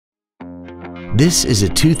This is a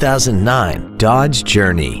 2009 Dodge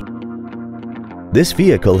Journey. This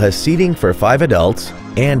vehicle has seating for 5 adults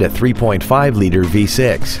and a 3.5-liter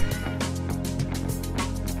V6.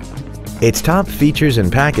 Its top features and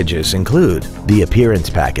packages include the appearance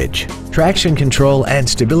package, traction control and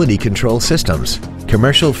stability control systems,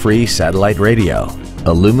 commercial-free satellite radio,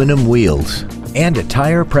 aluminum wheels, and a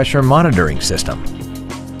tire pressure monitoring system.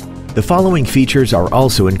 The following features are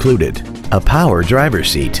also included: a power driver's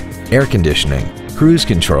seat, air conditioning, cruise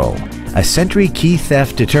control, a Sentry key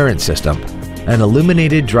theft deterrent system, an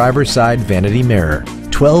illuminated driver's side vanity mirror,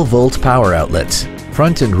 12-volt power outlets,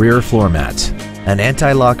 front and rear floor mats, an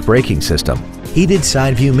anti-lock braking system, heated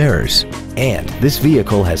side view mirrors, and this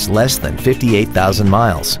vehicle has less than 58,000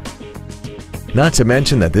 miles. Not to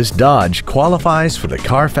mention that this Dodge qualifies for the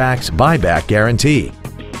Carfax buyback guarantee.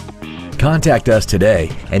 Contact us today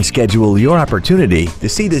and schedule your opportunity to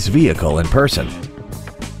see this vehicle in person.